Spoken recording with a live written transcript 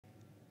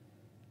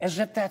as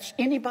if that's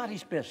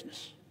anybody's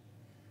business.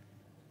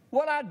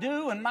 What I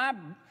do in my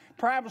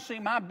privacy,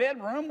 my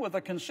bedroom with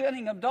a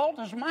consenting adult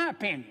is my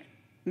opinion,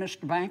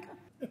 Mr. Banker.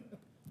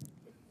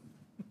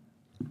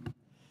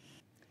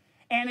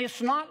 And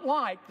it's not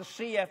like the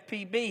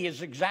CFPB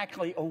is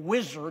exactly a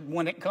wizard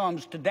when it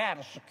comes to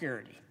data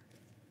security.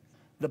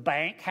 The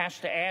bank has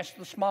to ask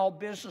the small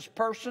business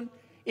person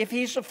if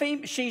she's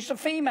a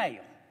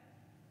female.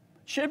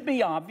 Should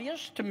be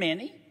obvious to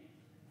many.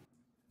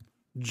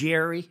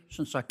 Jerry,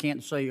 since I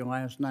can't say your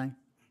last name,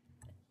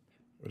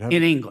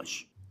 in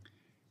English.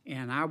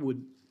 And I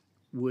would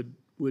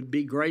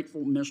be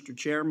grateful, Mr.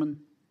 Chairman,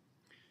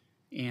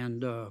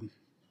 and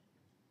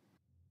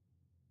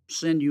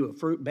send you a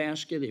fruit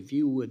basket if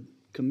you would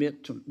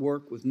commit to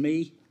work with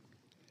me.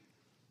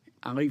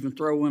 I'll even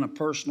throw in a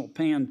personal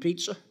pan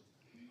pizza.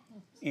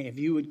 And if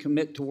you would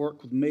commit to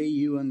work with me,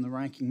 you and the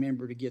ranking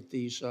member, to get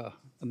these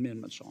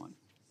amendments on.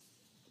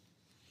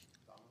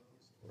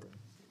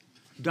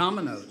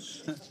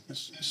 Dominoes.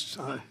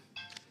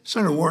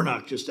 Senator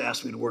Warnock just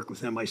asked me to work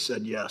with him. I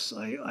said yes.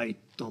 I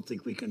don't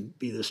think we can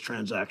be this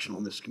transactional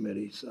in this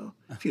committee. So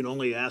if you'd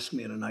only ask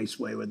me in a nice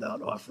way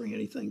without offering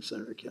anything,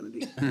 Senator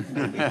Kennedy.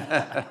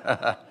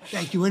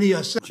 Thank you. Any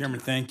Chairman,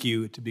 thank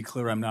you. To be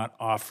clear, I'm not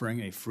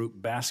offering a fruit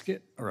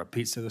basket or a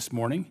pizza this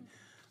morning,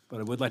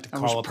 but I would like to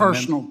call up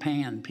personal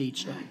pan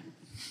pizza.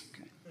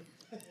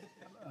 Okay.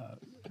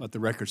 Let the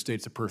record state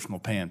it's a personal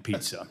pan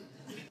pizza.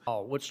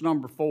 Oh, what's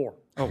number 4?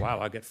 Oh, wow,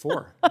 I get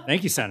 4.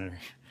 Thank you, Senator.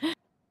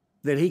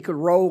 That he could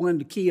roll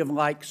into Kiev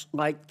like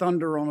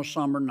thunder on a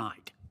summer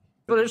night.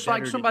 But it's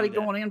like somebody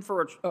going in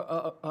for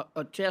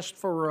a test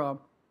for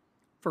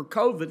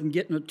COVID and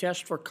getting a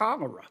test for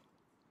cholera,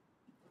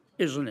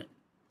 isn't it?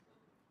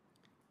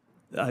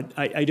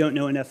 I don't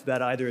know enough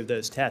about either of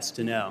those tests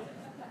to know.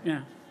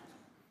 Yeah.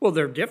 Well,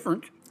 they're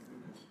different.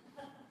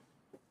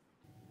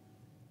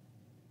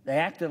 They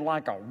acted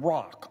like a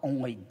rock,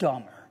 only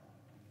dumber.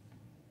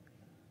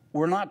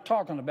 We're not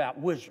talking about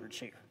wizards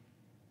here.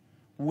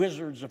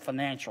 Wizards of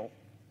financial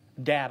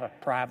data,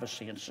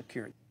 privacy, and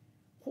security.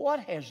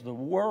 What has the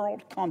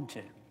world come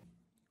to?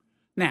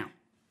 Now,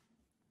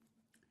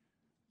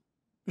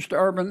 Mr.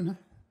 Urban,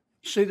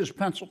 see this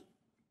pencil?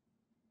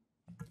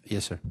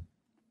 Yes, sir.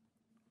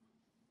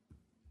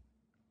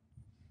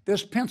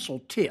 This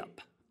pencil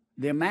tip,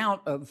 the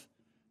amount of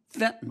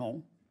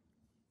fentanyl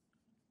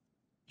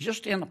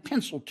just in a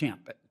pencil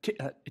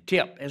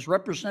tip as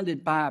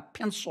represented by a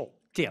pencil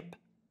tip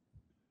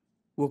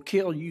will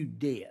kill you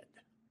dead.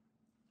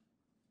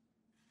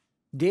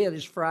 Dead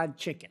as fried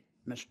chicken,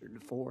 Mr.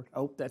 DeFord. I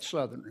hope that's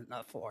Southern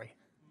enough for you.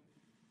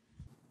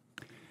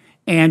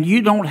 And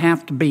you don't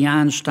have to be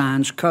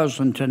Einstein's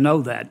cousin to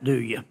know that, do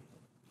you?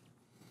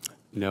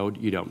 No,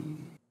 you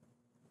don't.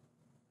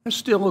 That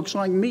still looks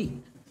like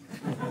me.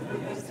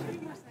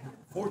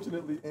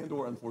 Fortunately and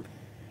or unfortunately.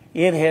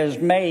 It has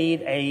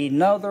made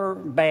another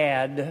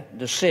bad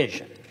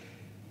decision.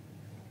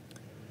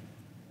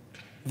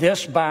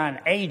 This by an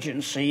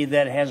agency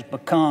that has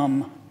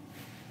become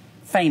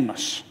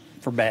famous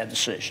for bad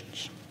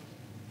decisions.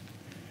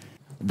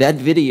 That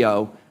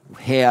video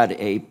had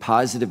a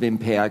positive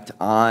impact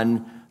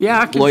on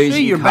I employees can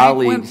see your and bank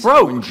went colleagues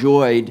broke.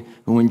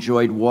 who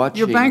enjoyed watching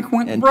Your bank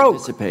went and broke.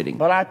 participating.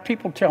 But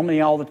people tell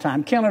me all the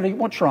time, Kennedy,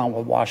 what's wrong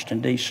with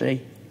Washington,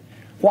 D.C.?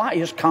 Why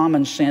is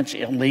common sense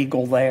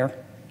illegal there?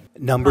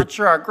 I'm not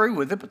sure I agree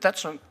with it, but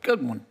that's a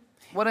good one.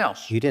 What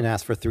else? You didn't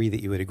ask for 3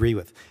 that you would agree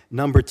with.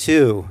 Number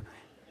 2.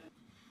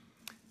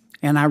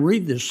 And I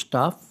read this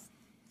stuff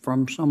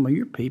from some of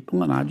your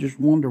people, and I just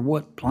wonder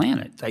what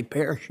planet they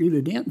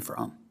parachuted in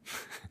from.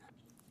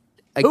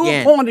 Who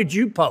appointed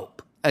you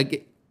Pope?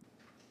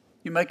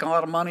 You make a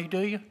lot of money, do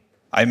you?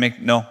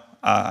 No.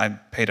 I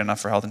paid enough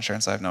for health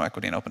insurance. I have no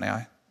equity in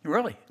OpenAI.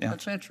 Really? Yeah.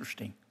 That's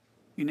interesting.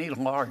 You need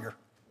a lawyer.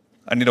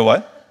 I need a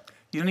what?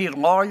 You need a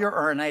lawyer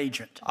or an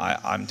agent.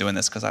 I'm doing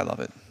this because I love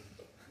it.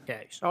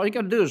 Okay, so all you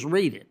got to do is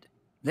read it.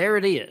 There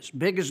it is,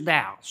 big as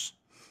Dow's.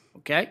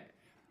 Okay?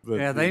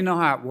 Yeah, they know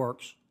how it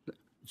works.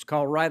 It's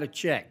called write a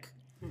check.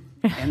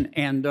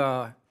 and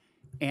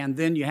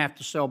then you have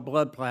to sell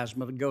blood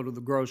plasma to go to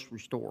the grocery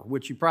store,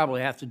 which you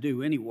probably have to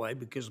do anyway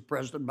because of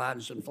President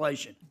Biden's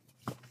inflation.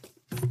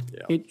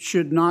 Yeah. It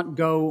should not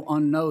go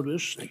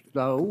unnoticed,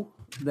 though,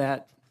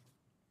 that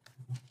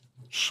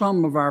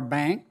some of our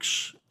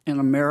banks in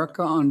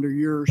America under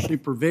your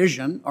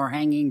supervision are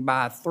hanging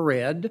by a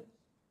thread.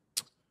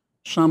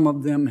 Some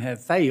of them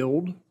have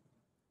failed,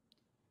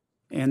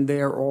 and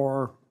there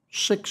are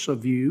 6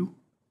 of you,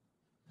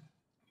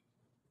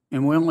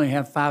 and we only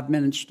have 5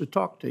 minutes to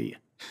talk to you.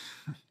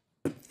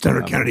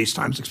 Senator Kennedy's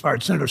time's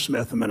expired. Senator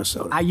Smith of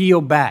Minnesota. I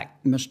yield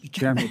back, Mr.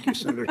 Chairman. Thank you,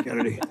 Senator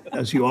Kennedy,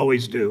 as you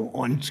always do,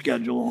 on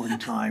schedule, on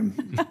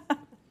time.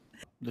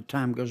 The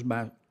time goes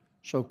by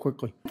so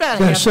quickly.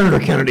 Senator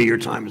Kennedy, your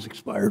time has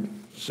expired.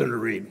 Senator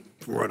Reed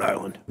from Rhode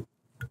Island.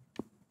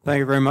 Thank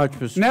you very much,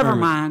 Mr. Never Chairman.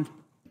 mind.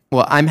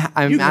 Well, I'm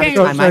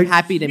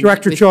happy to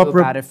Director meet with you Chopra,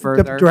 about it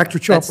further. Director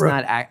Chopra.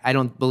 That's not, I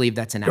don't believe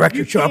that's an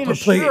Director accurate.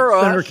 Chopra, please.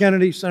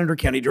 Senator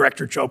Kennedy,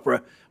 Director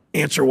Chopra,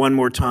 answer one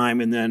more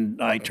time, and then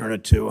I turn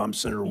it to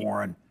Senator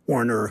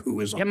Warner, who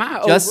is on. Am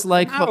I Just over,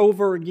 like am I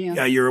over again?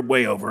 Yeah, you're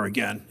way over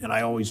again, and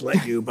I always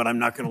let you, but I'm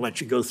not going to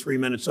let you go 3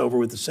 minutes over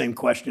with the same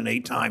question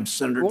 8 times.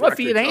 Senator Well,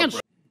 Director if you'd Cobra. answer,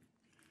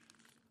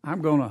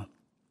 I'm going to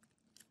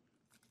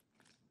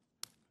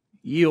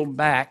yield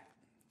back,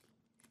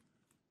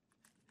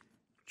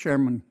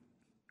 Chairman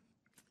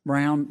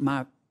Brown,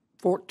 my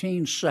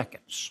 14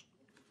 seconds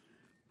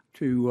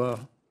to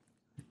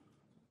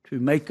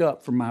make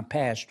up for my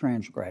past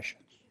transgressions.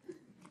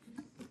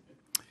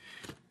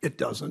 It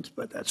doesn't,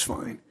 but that's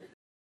fine.